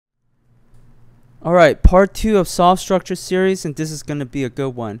Alright, part 2 of soft structure series, and this is going to be a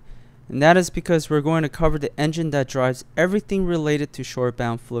good one. And that is because we're going to cover the engine that drives everything related to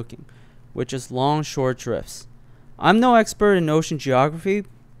shorebound fluking, which is longshore drifts. I'm no expert in ocean geography,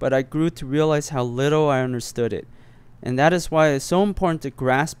 but I grew to realize how little I understood it. And that is why it's so important to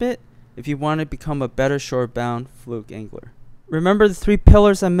grasp it if you want to become a better shorebound fluke angler. Remember the 3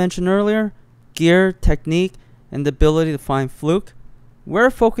 pillars I mentioned earlier? Gear, technique, and the ability to find fluke?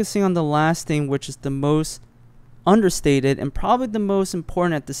 We're focusing on the last thing, which is the most understated and probably the most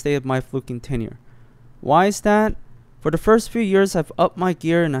important at the state of my fluking tenure. Why is that? For the first few years, I've upped my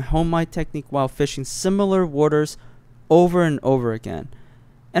gear and I honed my technique while fishing similar waters over and over again.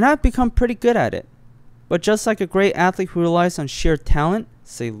 And I've become pretty good at it. But just like a great athlete who relies on sheer talent,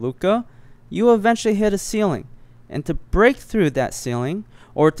 say Luca, you will eventually hit a ceiling. And to break through that ceiling,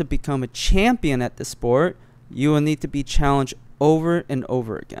 or to become a champion at the sport, you will need to be challenged over and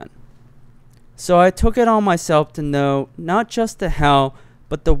over again. So I took it on myself to know not just the how,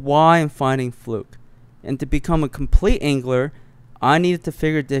 but the why in finding fluke. And to become a complete angler, I needed to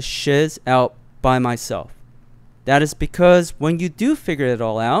figure this shiz out by myself. That is because when you do figure it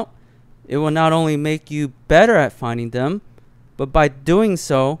all out, it will not only make you better at finding them, but by doing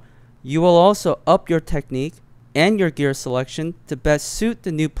so, you will also up your technique and your gear selection to best suit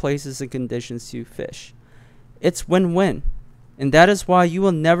the new places and conditions you fish. It's win-win. And that is why you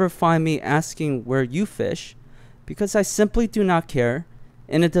will never find me asking where you fish, because I simply do not care,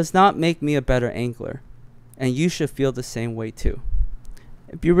 and it does not make me a better angler. And you should feel the same way too.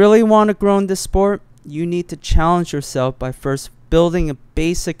 If you really want to grow in this sport, you need to challenge yourself by first building a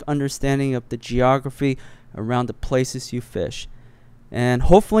basic understanding of the geography around the places you fish. And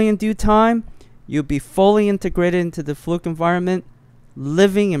hopefully in due time, you'll be fully integrated into the fluke environment,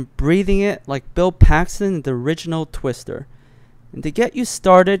 living and breathing it like Bill Paxton in the original Twister. And to get you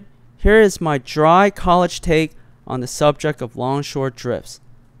started, here is my dry college take on the subject of longshore drifts,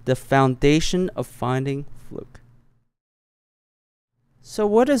 the foundation of finding fluke. So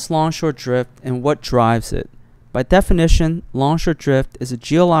what is longshore drift and what drives it? By definition, longshore drift is a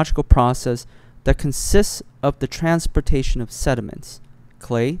geological process that consists of the transportation of sediments,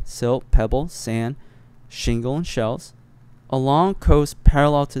 clay, silt, pebble, sand, shingle, and shells, along coast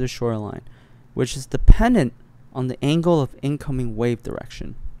parallel to the shoreline, which is dependent on the angle of incoming wave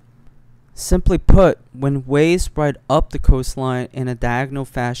direction. Simply put, when waves ride up the coastline in a diagonal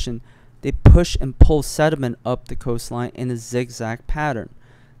fashion, they push and pull sediment up the coastline in a zigzag pattern.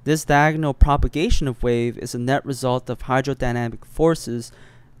 This diagonal propagation of wave is a net result of hydrodynamic forces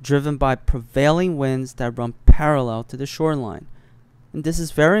driven by prevailing winds that run parallel to the shoreline. And this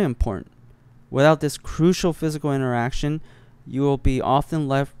is very important. Without this crucial physical interaction, you will be often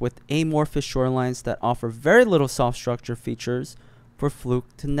left with amorphous shorelines that offer very little soft structure features for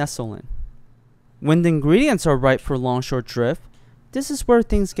fluke to nestle in. When the ingredients are right for longshore drift, this is where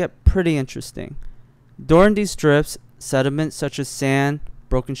things get pretty interesting. During these drifts, sediment such as sand,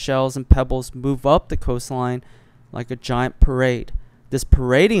 broken shells, and pebbles move up the coastline like a giant parade. This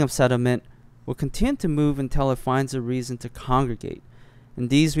parading of sediment will continue to move until it finds a reason to congregate. And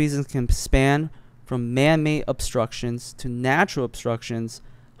these reasons can span from man-made obstructions to natural obstructions,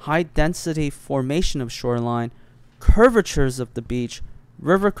 high-density formation of shoreline, curvatures of the beach,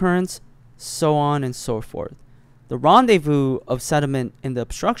 river currents, so on and so forth. The rendezvous of sediment in the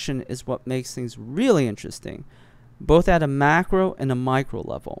obstruction is what makes things really interesting, both at a macro and a micro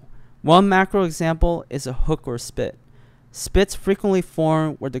level. One macro example is a hook or spit. Spits frequently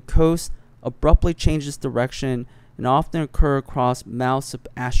form where the coast abruptly changes direction and often occur across mouths of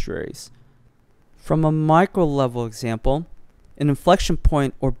estuaries. From a micro level example, an inflection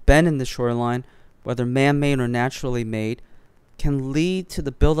point or bend in the shoreline, whether man-made or naturally made, can lead to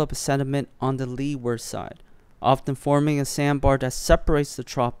the buildup of sediment on the leeward side, often forming a sandbar that separates the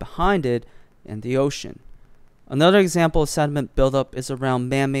trough behind it and the ocean. Another example of sediment buildup is around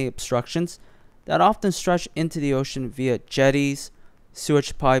man-made obstructions that often stretch into the ocean via jetties,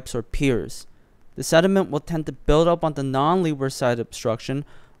 sewage pipes, or piers. The sediment will tend to build up on the non-leeward side obstruction,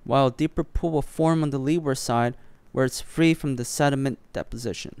 while a deeper pool will form on the leeward side where it's free from the sediment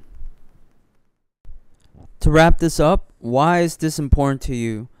deposition. To wrap this up, why is this important to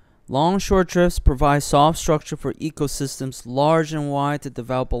you? Longshore drifts provide soft structure for ecosystems large and wide to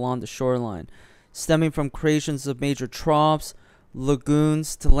develop along the shoreline, stemming from creations of major troughs,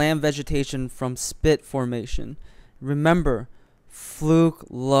 lagoons, to land vegetation from spit formation. Remember, fluke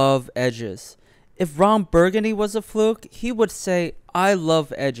love edges. If Ron Burgundy was a fluke, he would say, I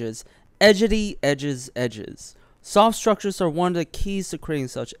love edges. Edgety edges edges. Soft structures are one of the keys to creating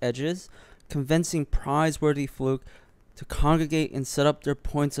such edges. Convincing prize-worthy fluke to congregate and set up their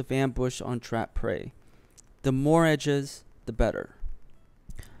points of ambush on trapped prey. The more edges, the better.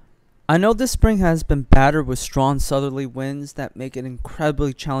 I know this spring has been battered with strong southerly winds that make it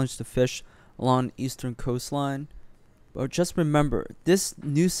incredibly challenging to fish along the eastern coastline. But just remember, this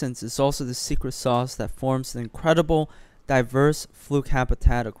nuisance is also the secret sauce that forms an incredible, diverse fluke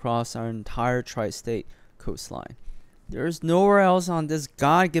habitat across our entire tri-state coastline. There is nowhere else on this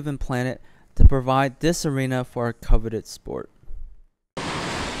God-given planet to provide this arena for our coveted sport.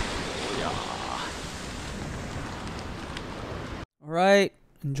 Alright,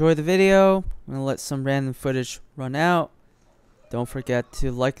 enjoy the video. I'm going to let some random footage run out. Don't forget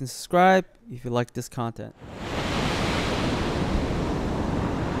to like and subscribe if you like this content.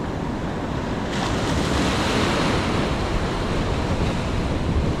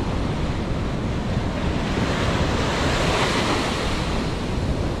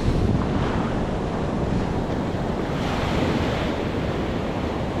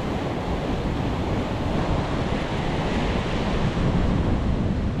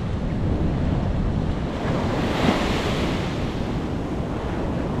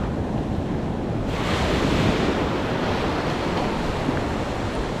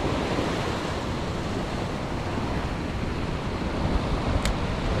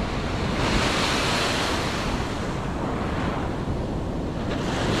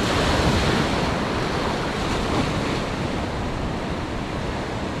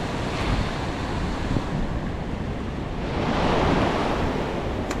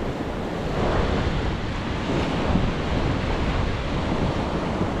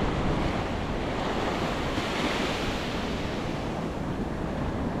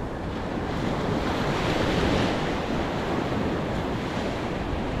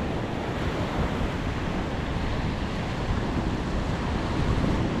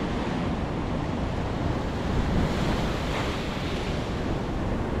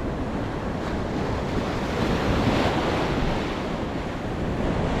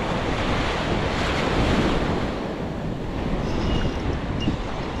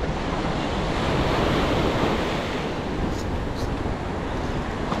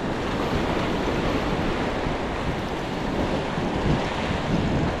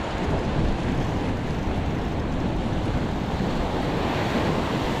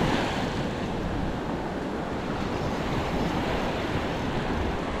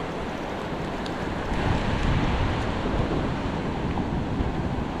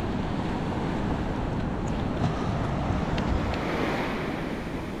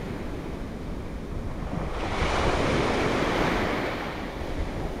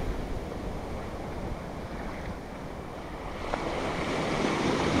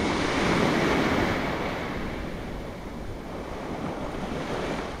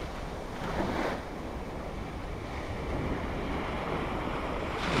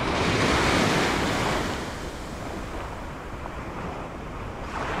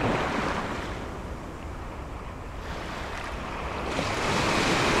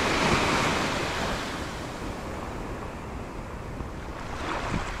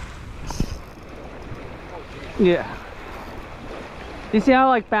 Yeah. You see how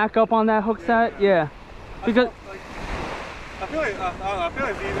like back up on that hook set? Yeah. Because I feel like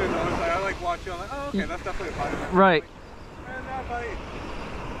it's easier than the other side. I like watching. I'm like, oh, okay, that's definitely a bite. Right. And that bite.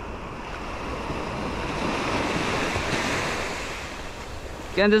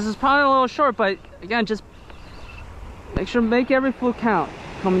 Again, this is probably a little short, but again, just make every fluke count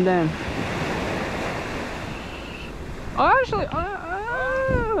coming down. Oh, actually,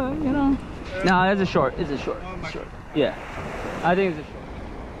 you know. No, it's a short. It's a short. It's short. Yeah, I think it's a short.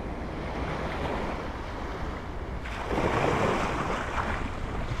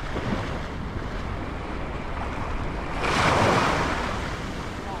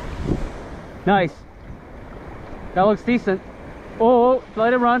 Nice. That looks decent. Oh,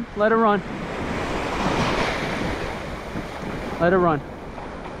 let it run. Let it run. Let it run.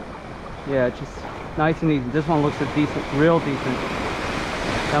 Yeah, just nice and easy. This one looks a decent, real decent.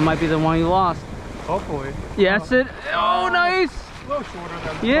 That might be the one you lost. Hopefully. Yes, it. Oh, nice. A little shorter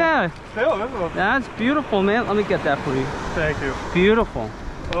than. Yeah. Still, this is. That's beautiful, man. Let me get that for you. Thank you. Beautiful.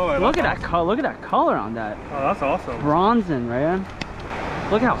 Oh, look at that color. Look at that color on that. Oh, that's awesome. Bronzing, man.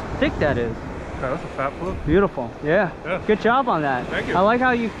 Look how thick that is. Okay, that's a fat fluke. Beautiful. Yeah. Good job on that. Thank you. I like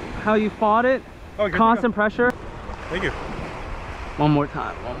how you fought it. Oh, good. Constant pressure. Thank you. One more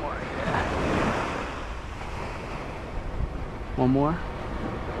time. One more. Yeah. One more.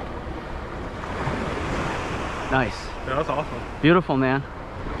 Nice. Yeah, that's awesome. Beautiful, man.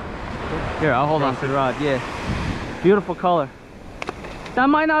 Here, I'll hold on to the rod. Yeah. Beautiful color. That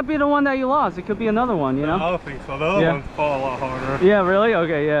might not be the one that you lost. It could be another one, you know? I don't think so. The other ones fall a lot harder. Yeah, really?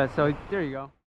 Okay, yeah. So there you go.